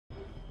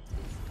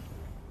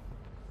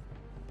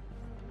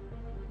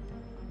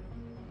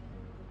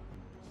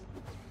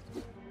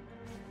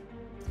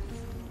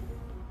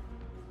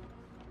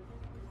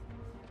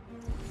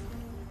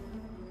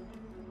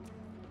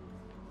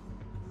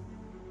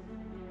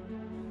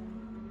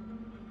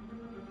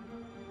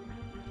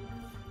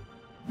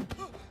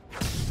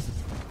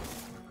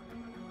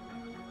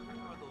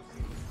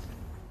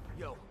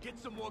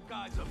get some more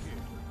guys up here.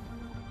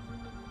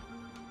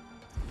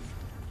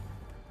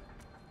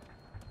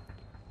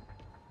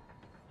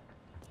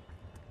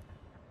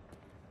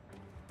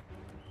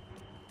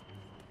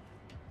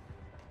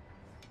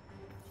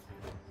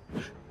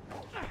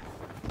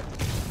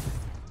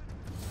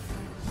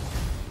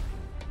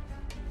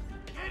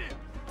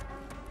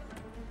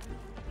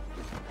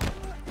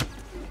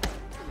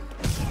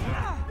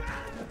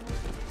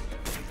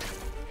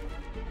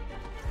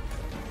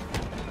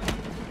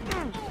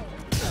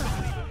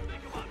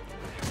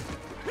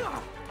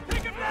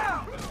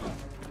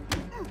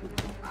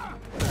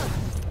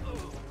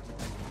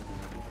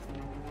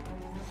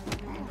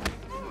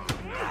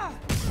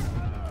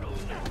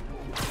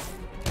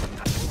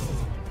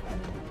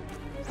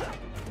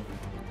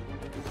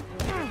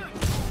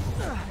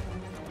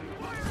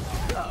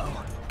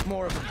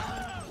 More of them.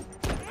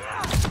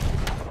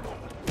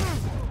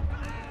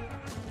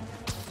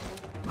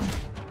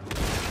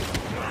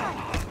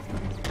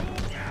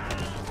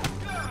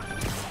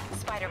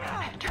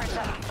 Spider-Man, turns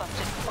out we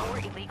busted 4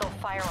 illegal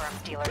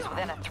firearms dealers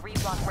within a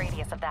 3-block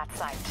radius of that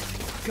site.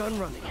 Gun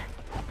running.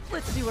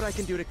 Let's see what I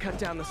can do to cut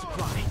down the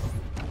supply.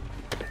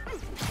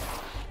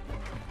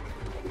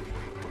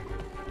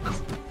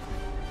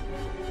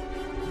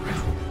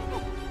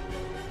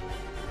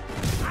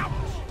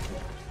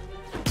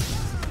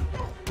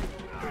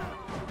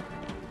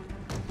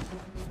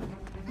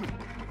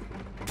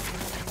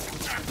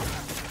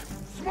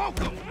 Smoke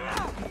them!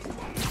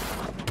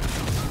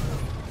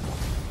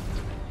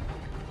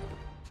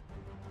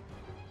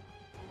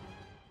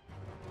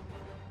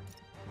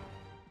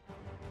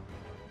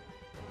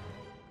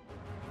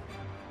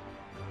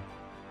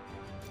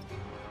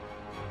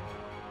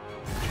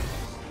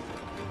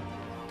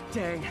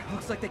 Dang,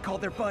 looks like they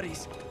called their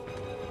buddies.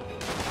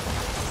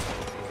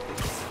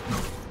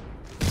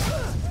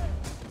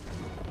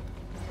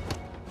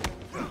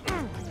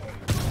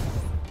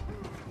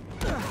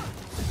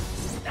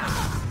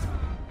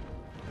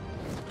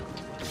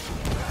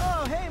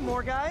 Oh, hey,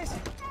 more guys.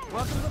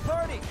 Welcome to the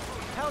party.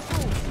 House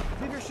rules.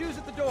 Leave your shoes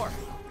at the door.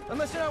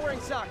 Unless you're not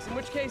wearing socks, in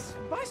which case,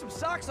 buy some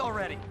socks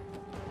already.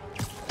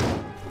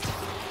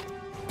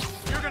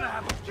 You're gonna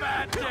have a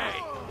bad day!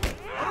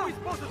 What are we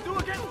supposed to do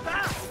against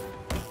that?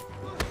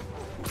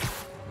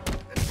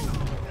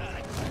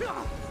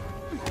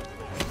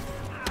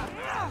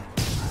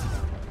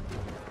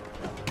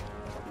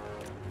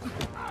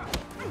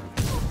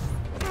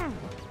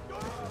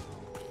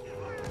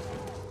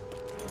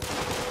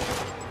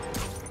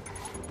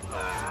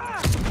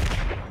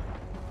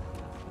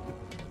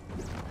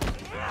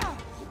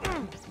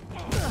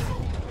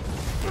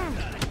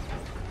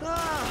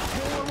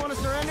 Anyone want to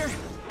surrender?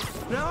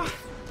 No?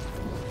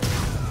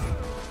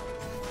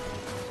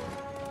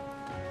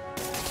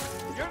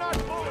 You're not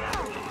moving!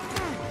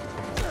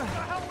 What the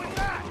hell was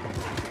that?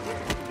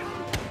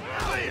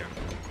 Clear!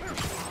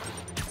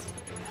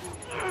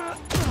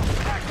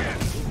 Back in!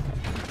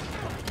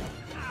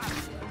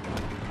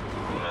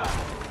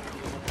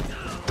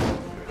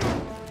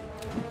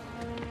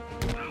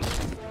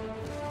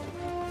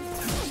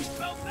 You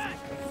felt that?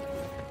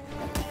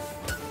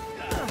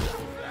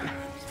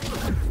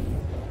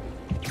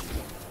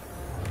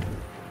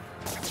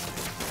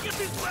 Get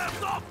these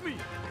labs off me!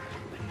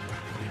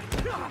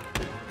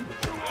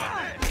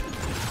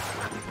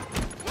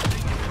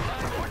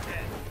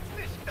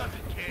 This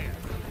doesn't care.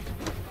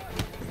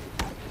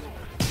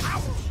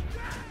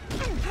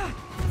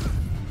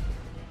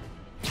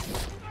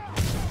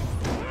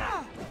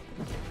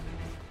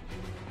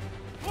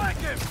 Flank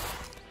him!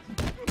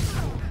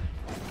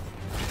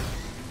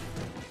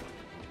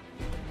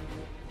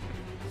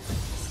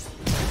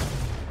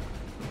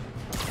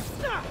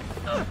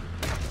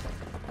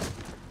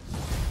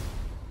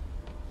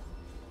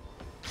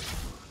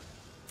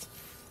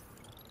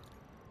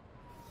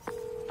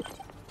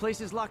 Place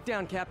is locked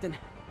down, Captain.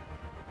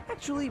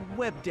 Actually,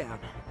 webbed down.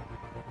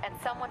 And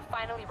someone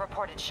finally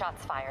reported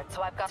shots fired,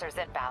 so I've got others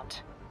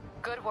inbound.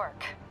 Good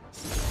work.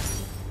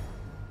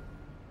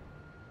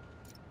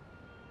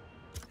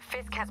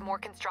 Fisk has more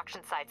construction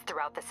sites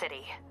throughout the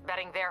city,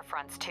 betting their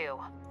fronts too.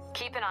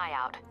 Keep an eye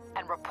out,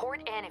 and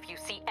report in if you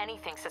see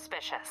anything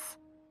suspicious.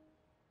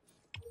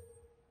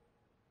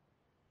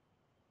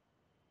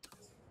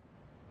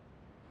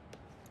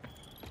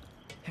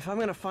 If I'm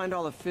gonna find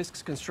all of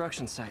Fisk's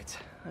construction sites,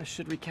 I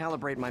should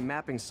recalibrate my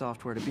mapping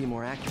software to be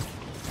more accurate.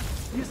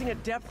 Using a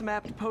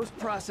depth-mapped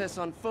post-process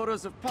on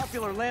photos of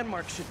popular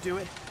landmarks should do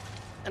it,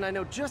 and I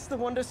know just the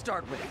one to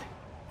start with.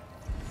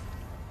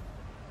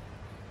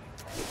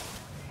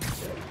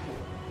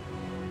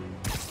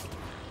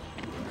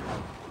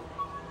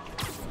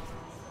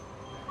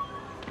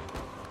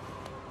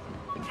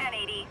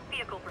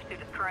 Vehicle pursuit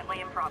is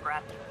currently in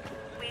progress.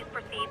 Please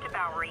proceed to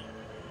Bowery.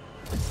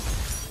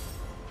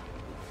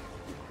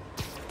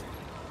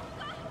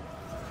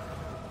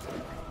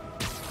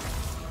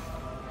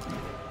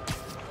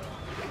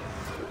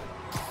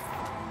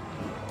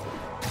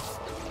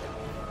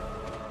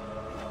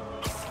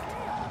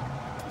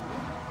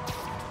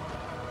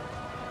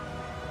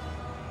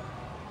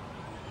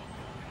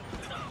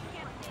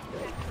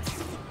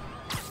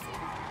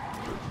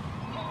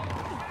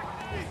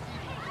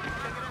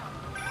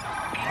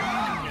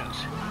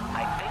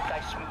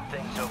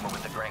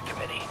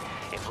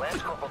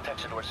 Lance Corporal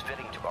Texador's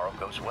fitting tomorrow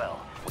goes well,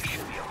 we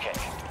should be okay.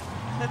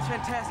 That's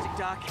fantastic,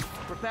 Doc.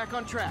 We're back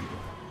on track.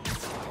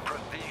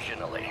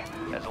 Provisionally,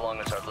 as long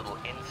as our little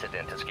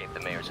incident escaped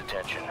the mayor's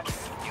attention.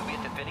 You be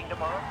at the fitting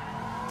tomorrow?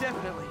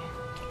 Definitely.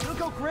 It'll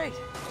go great.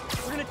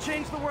 We're gonna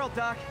change the world,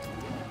 Doc.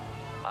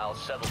 I'll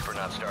settle for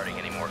not starting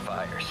any more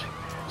fires.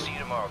 See you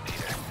tomorrow,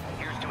 Peter.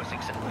 Here's to a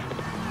success.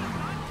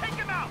 Take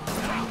him out!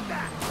 Take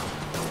that!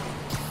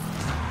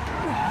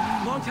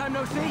 Long time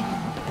no see.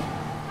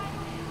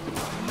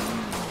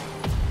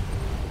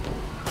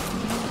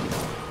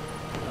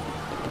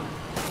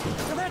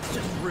 Now that's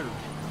just rude.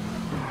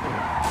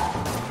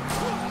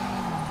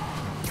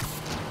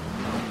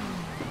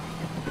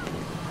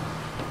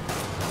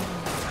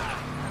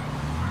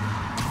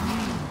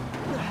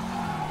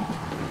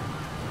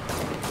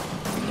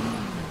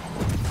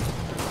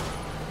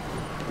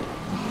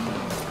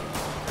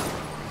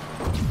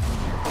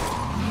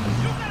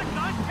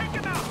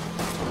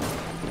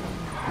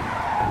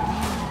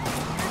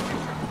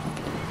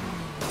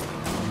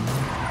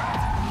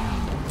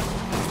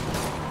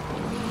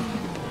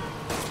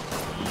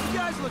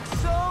 Look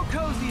so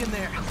cozy in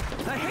there.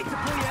 I hate to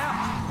pull you out.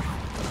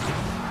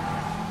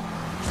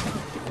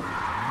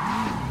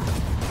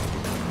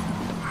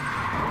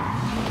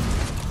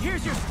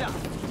 Here's your stuff.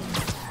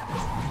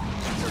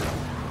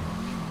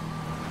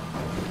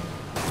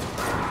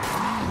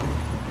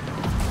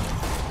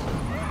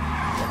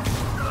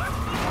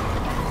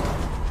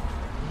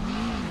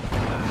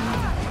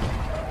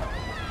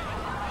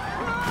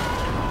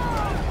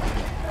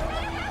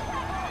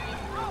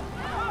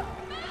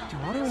 Do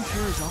auto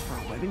insurers offer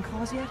a webbing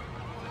clause yet?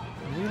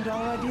 $1 million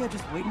idea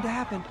just waiting to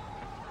happen.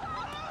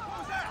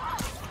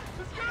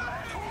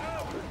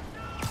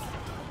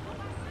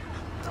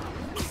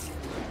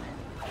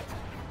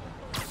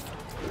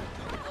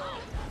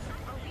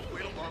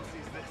 Wait till Mom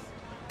sees this.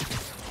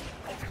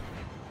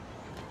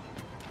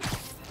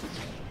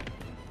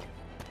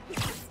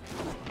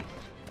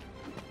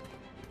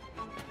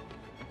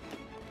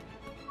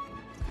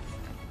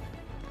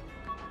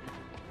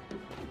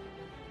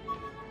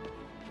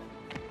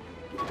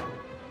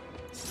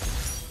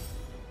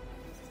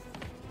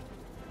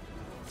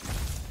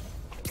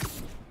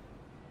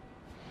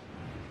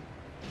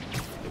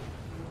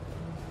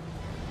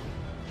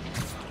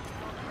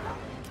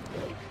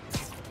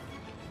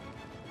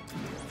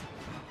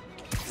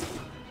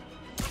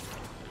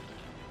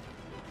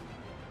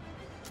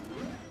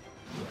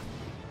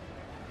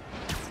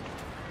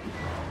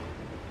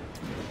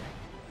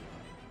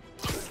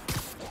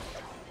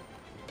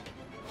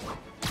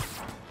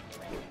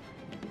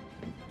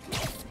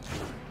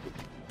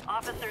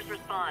 Officers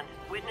respond.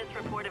 Witness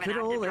report of an Good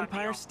active old drug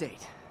Empire deal.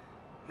 State.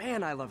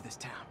 Man, I love this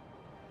town.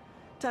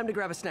 Time to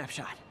grab a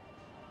snapshot.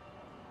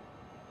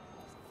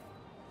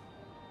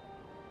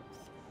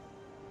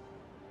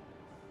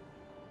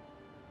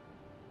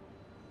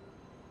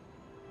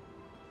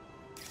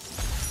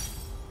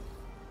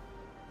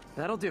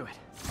 That'll do it.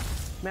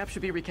 Map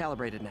should be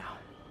recalibrated now.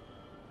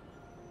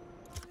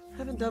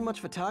 Haven't done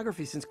much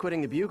photography since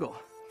quitting the Bugle.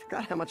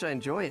 Forgot how much I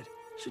enjoy it.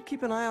 Should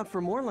keep an eye out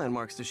for more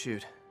landmarks to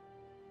shoot.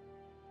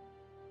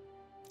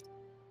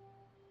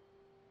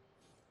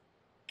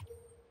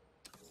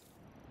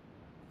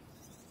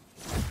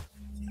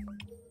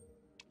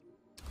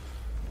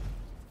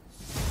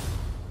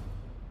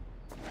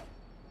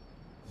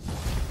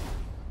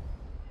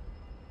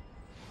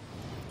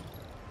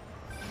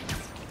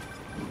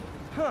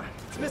 Huh,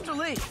 it's Mr.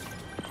 Lee.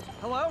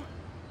 Hello?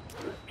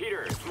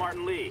 Peter, it's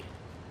Martin Lee.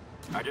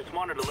 I just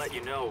wanted to let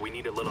you know we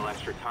need a little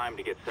extra time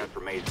to get set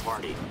for May's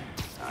party.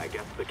 I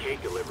guess the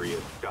cake delivery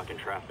is stuck in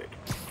traffic.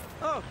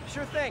 Oh,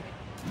 sure thing.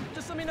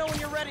 Just let me know when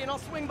you're ready and I'll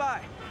swing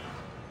by.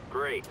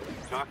 Great.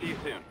 Talk to you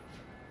soon.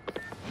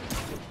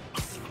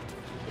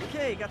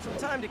 Okay, got some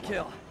time to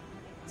kill.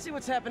 Let's see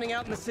what's happening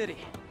out in the city.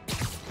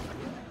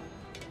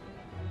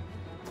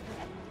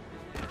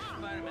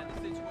 Spider-Man, the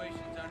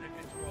situation's under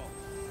control.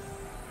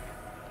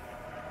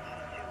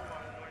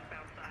 On the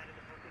northbound side of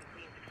the Brooklyn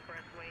Queens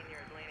Expressway near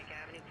Atlantic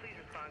Avenue. Please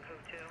respond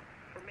code 2.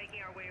 We're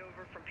making our way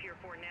over from Pier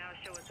 4 now.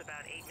 Show us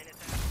about 8 minutes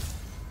out.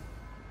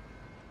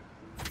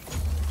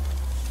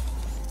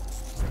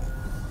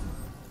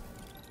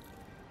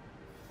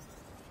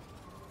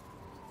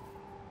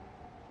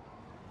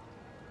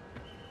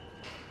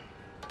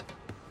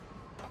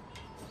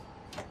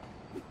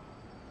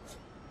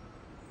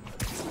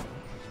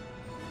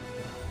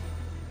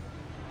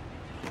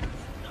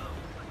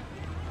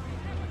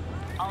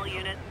 All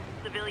units,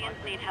 civilians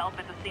need help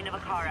at the scene of a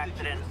car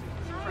accident.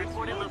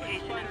 Reported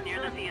location is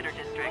near the theater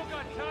district.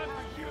 Got time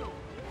for you.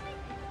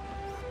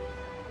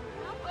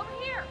 Over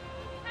here!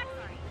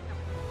 Excellent.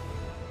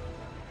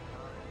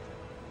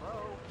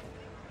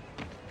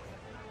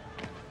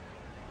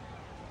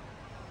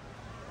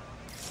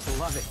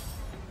 Love it.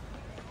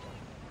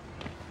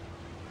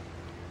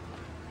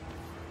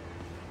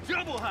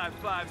 Double high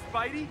five,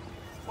 Spidey!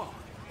 Whoa,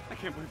 I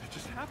can't believe it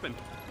just happened.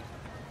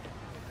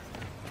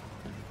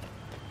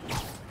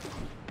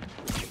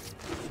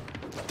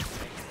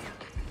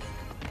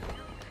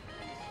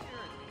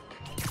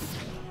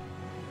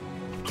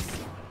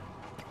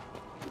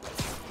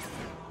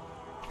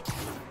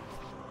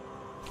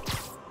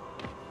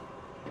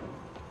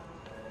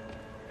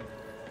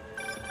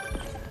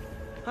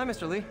 Hi,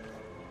 Mr. Lee.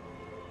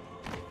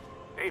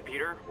 Hey,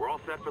 Peter. We're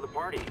all set for the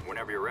party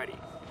whenever you're ready.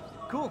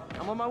 Cool,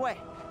 I'm on my way.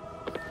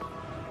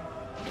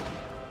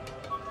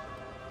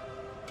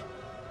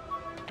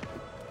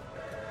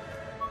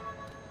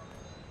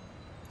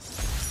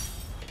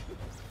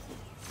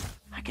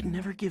 I could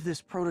never give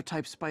this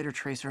prototype spider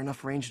tracer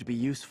enough range to be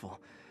useful,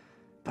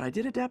 but I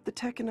did adapt the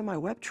tech into my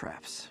web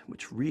traps,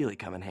 which really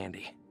come in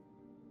handy.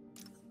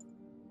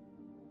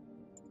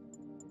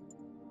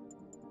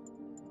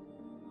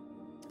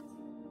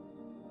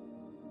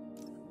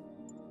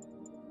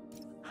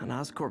 An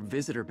Oscorp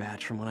visitor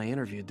badge from when I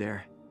interviewed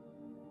there.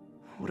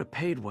 Would have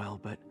paid well,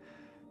 but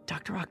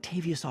Dr.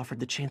 Octavius offered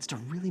the chance to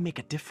really make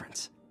a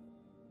difference.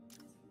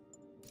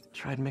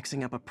 Tried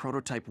mixing up a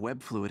prototype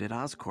web fluid at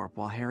Oscorp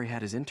while Harry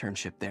had his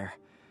internship there.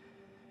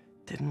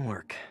 Didn't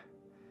work.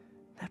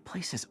 That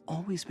place has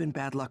always been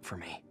bad luck for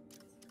me.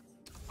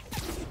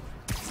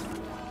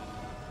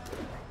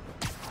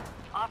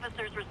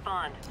 Officers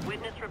respond.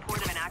 Witness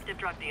report of an active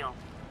drug deal.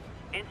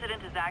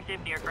 Incident is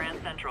active near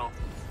Grand Central.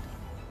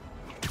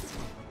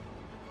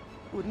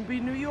 Wouldn't be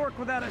New York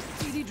without a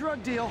seedy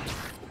drug deal.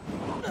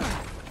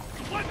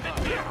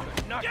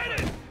 Get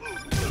it!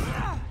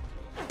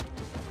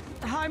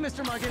 Hi,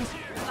 Mr. Muggins.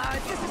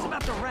 This is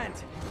about the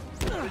rent.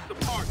 Mr.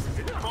 Parker,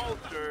 this call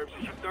serves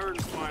as your third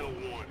and final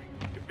warning.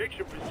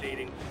 Eviction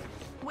proceedings.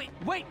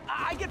 Wait!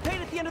 I get paid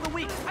at the end of the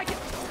week. I get...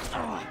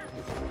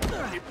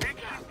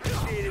 Eviction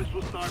proceedings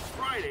will start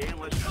Friday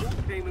unless full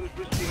payment is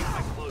received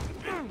by close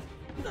of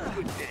business.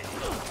 Good day.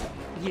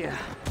 Yeah,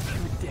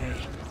 good day.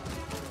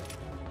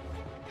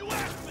 You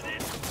asked for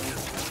this!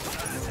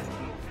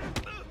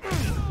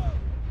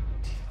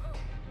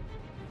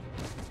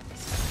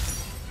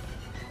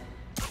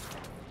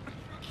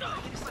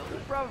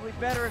 Probably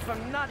better if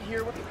I'm not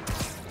here with...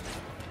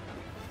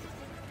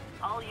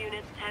 All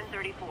units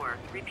 1034.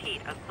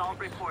 Repeat, assault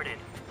reported.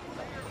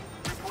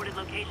 Reported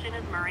location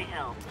is Murray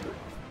Hill.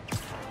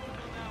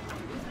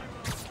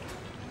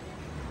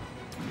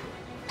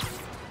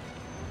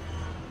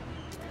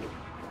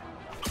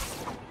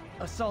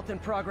 Assault in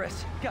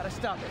progress. Gotta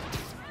stop it.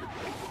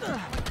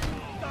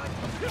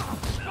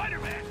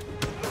 Spider-Man!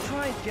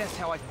 Try and guess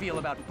how I feel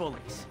about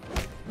bullies.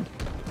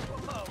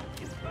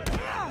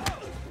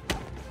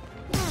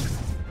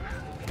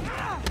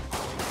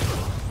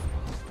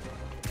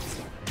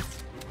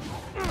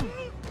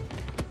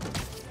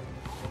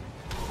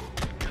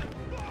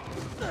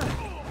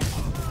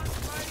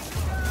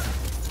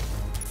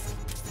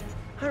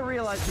 I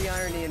realize the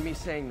irony in me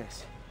saying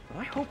this, but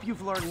I hope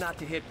you've learned not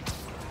to hit...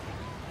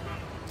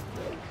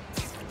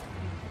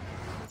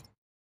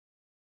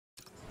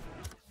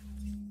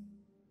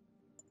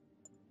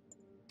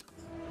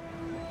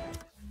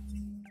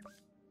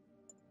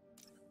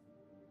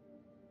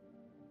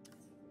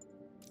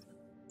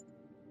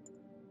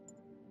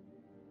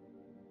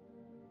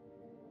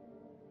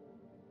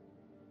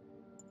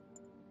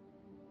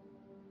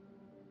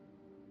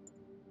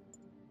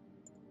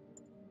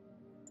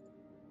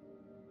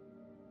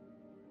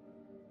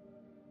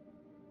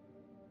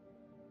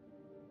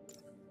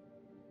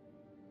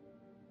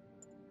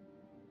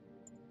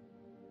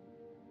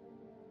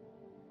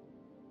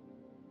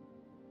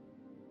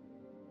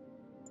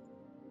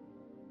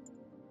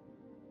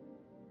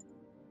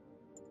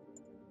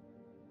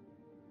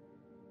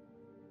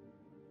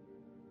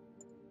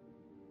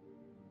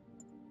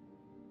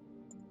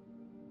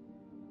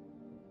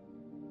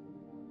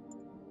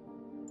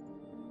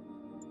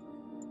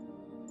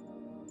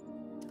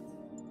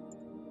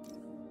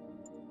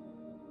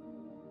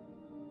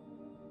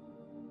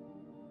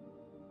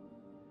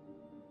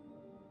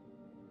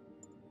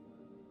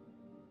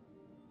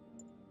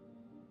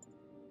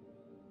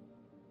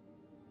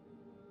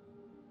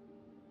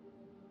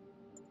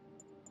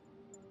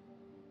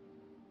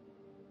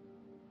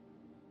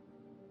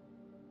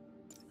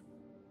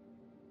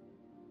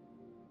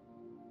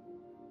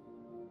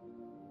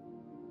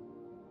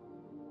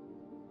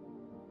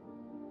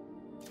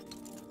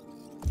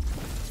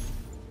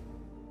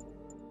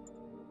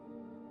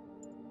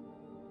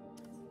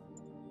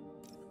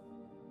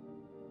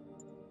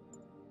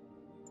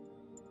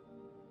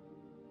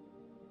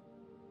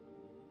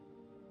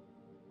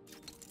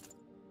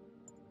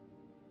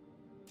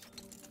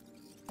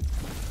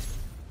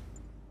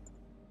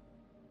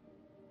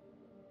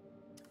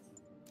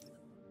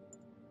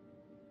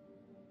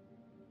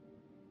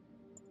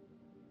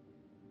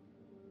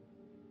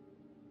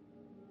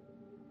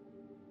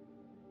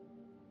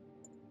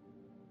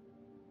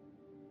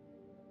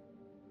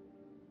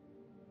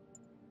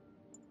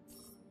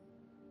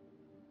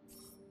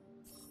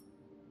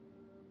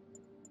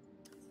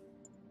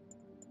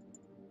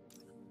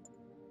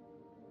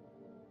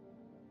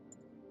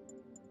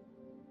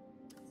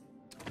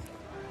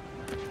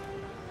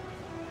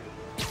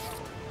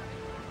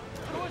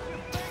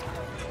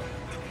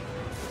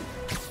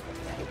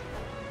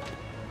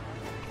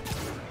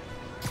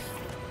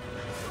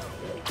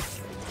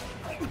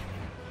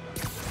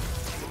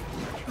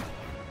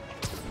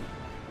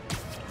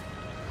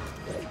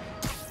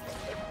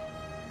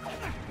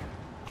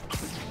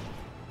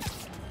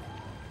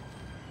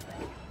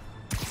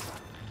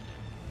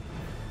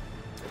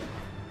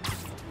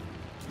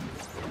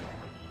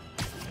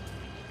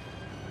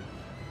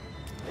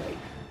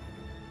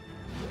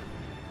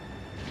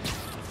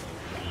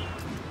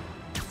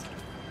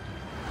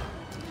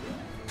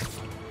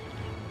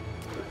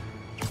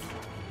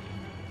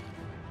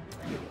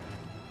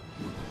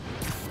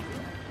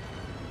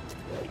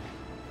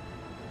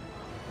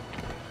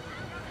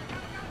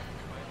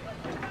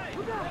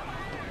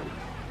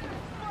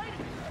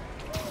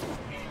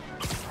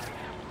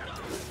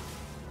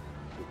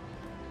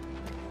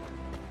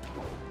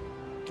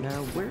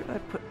 Now, where did I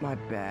put my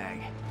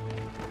bag?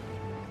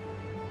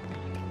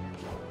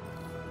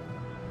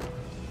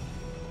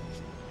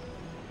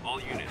 All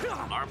units,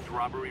 armed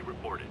robbery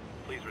reported.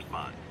 Please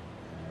respond.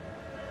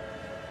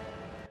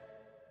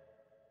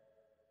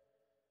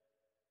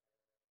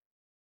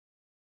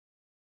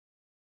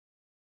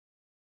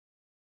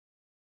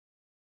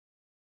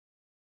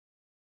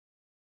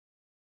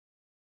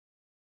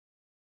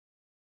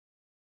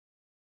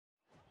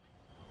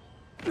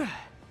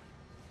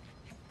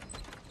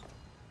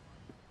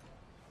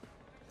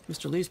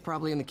 Mr. Lee's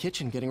probably in the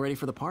kitchen getting ready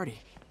for the party.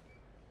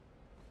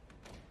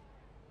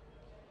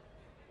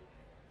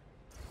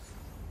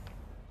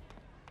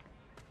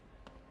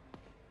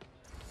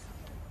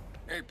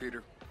 Hey,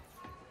 Peter.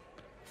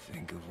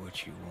 Think of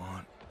what you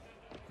want,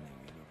 and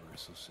the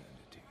universe will send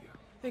it to you.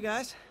 Hey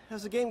guys,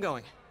 how's the game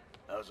going?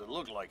 How's it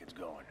look like it's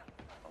going?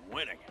 I'm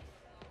winning.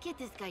 Get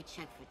this guy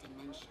checked for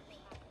dementia, Pete.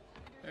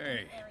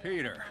 Hey,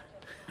 Peter.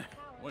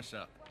 What's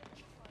up?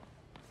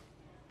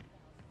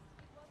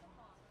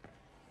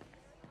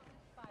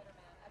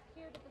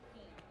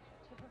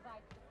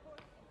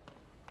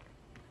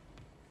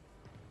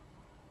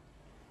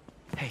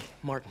 Hey,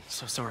 Martin,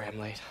 so sorry I'm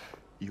late.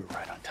 You were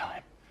right on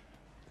time.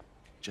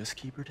 Just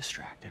keep her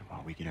distracted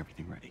while we get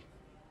everything ready.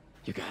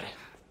 You got it.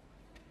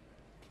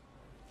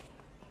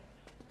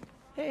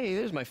 Hey,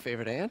 there's my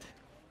favorite aunt.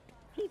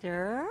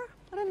 Peter,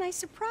 what a nice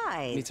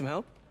surprise. Need some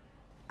help?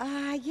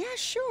 Yeah,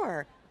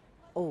 sure.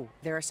 Oh,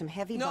 there are some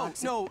heavy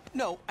boxes.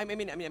 No. I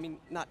mean,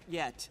 not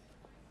yet.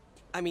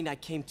 I mean, I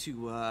came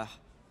to, I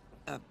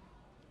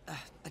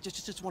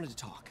just wanted to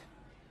talk.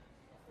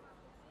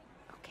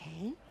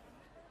 Okay.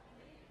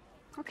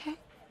 Okay.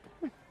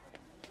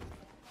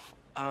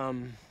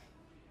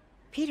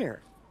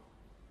 Peter,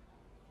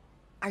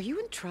 are you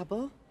in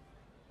trouble?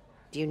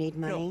 Do you need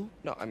money?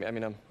 No, I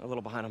mean, I'm a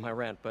little behind on my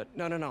rent, but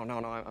no,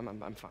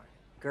 I'm fine.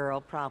 Girl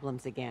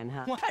problems again,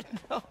 huh? What?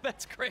 No,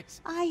 that's crazy.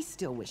 I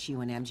still wish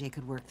you and MJ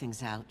could work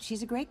things out.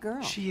 She's a great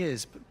girl. She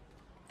is, but...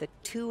 The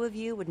two of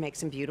you would make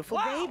some beautiful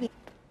baby.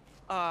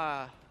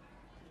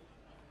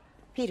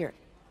 Peter,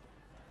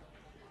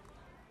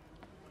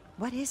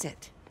 what is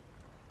it?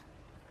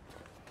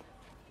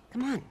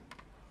 Come on,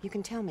 you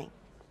can tell me.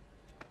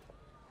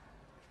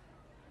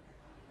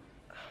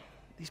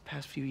 These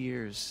past few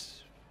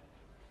years,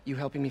 you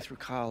helping me through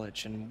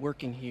college and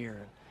working here,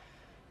 and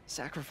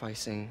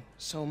sacrificing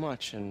so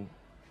much and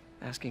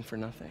asking for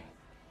nothing.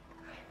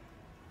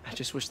 I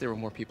just wish there were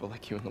more people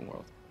like you in the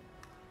world.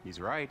 He's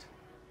right.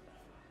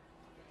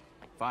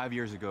 5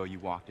 years ago, you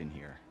walked in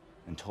here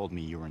and told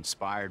me you were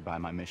inspired by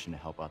my mission to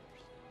help others.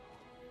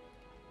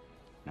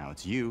 Now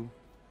it's you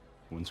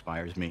who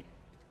inspires me.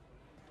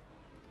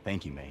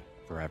 Thank you, May,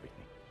 for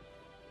everything.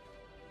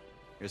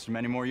 Here's to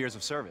many more years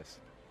of service.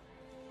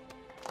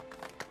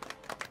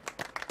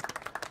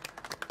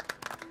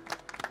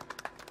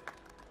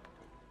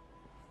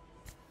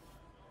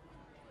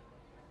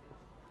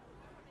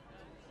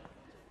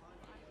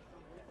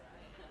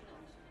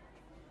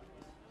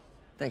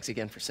 Thanks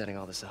again for setting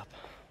all this up.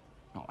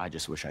 Oh, I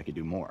just wish I could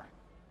do more.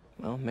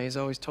 Well, May's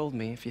always told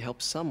me if you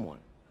help someone...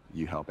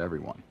 You help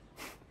everyone.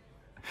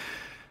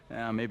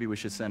 Yeah, maybe we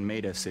should send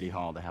May to City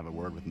Hall to have a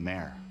word with the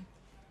mayor.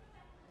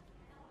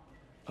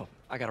 Oh,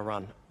 I gotta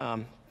run.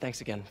 Thanks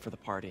again for the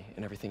party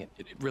and everything.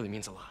 It really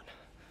means a lot.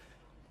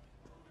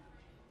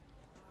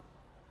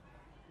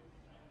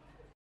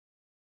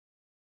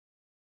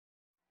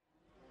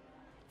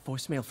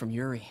 Voicemail from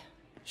Yuri.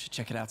 Should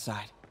check it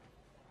outside.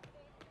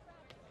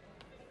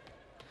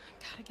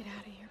 Gotta get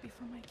out of here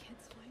before my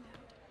kids find out.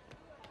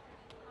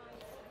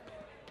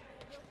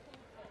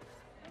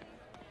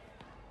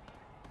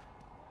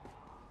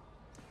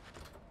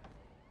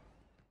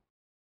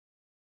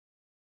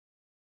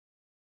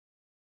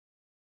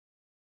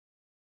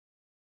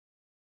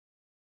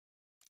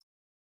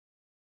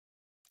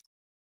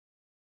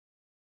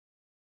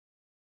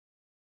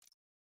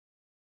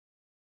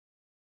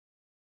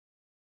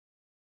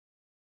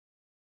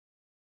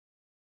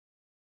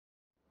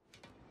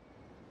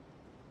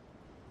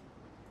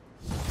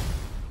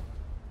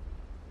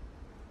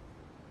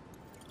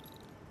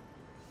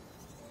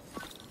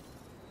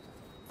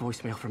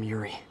 Voicemail from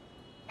Yuri.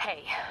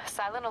 Hey,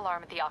 silent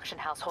alarm at the auction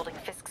house holding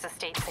Fisk's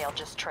estate sale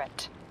just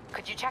tripped.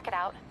 Could you check it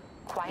out?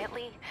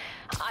 Quietly?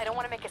 I don't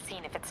want to make a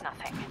scene if it's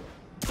nothing.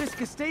 Fisk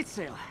estate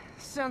sale.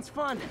 Sounds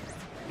fun.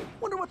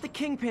 Wonder what the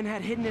Kingpin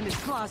had hidden in his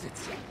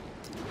closets.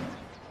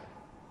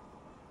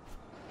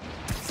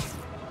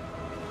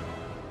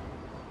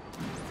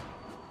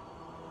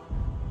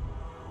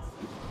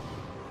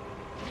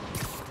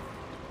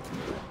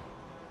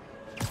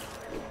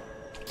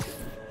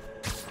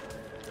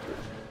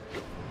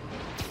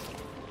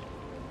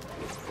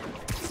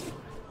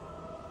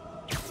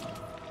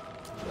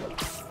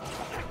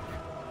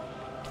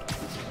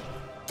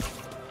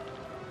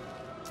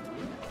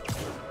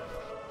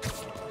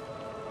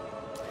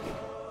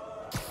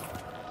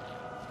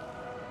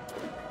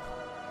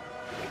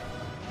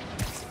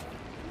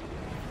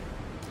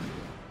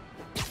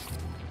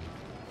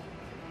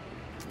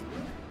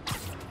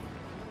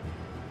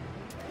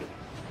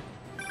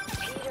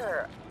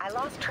 I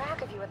lost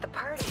track of you at the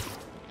party.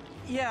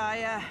 Yeah,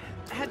 I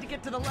had to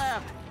get to the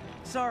lab.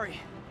 Sorry.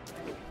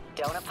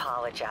 Don't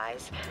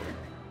apologize.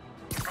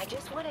 I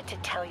just wanted to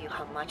tell you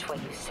how much what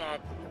you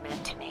said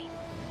meant to me.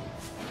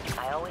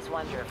 I always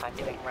wonder if I'm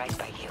doing right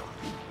by you.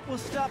 Well,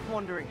 stop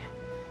wondering.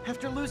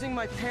 After losing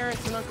my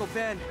parents and Uncle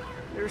Ben,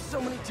 there are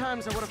so many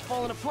times I would have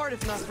fallen apart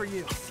if not for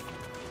you.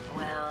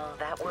 Well,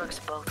 that works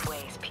both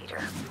ways, Peter.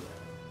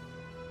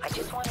 I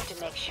just wanted to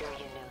make sure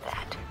you knew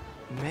that.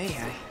 May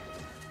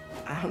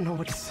I don't know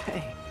what to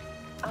say.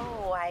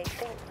 Oh, I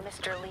think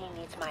Mr. Lee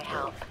needs my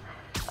help.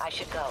 I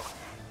should go.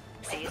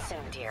 See you soon,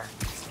 dear.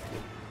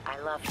 I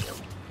love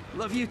you.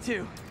 Love you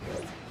too.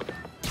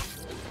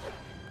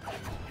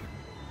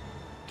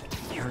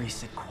 Yuri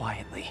said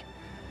quietly.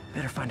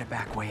 Better find a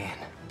back way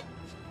in.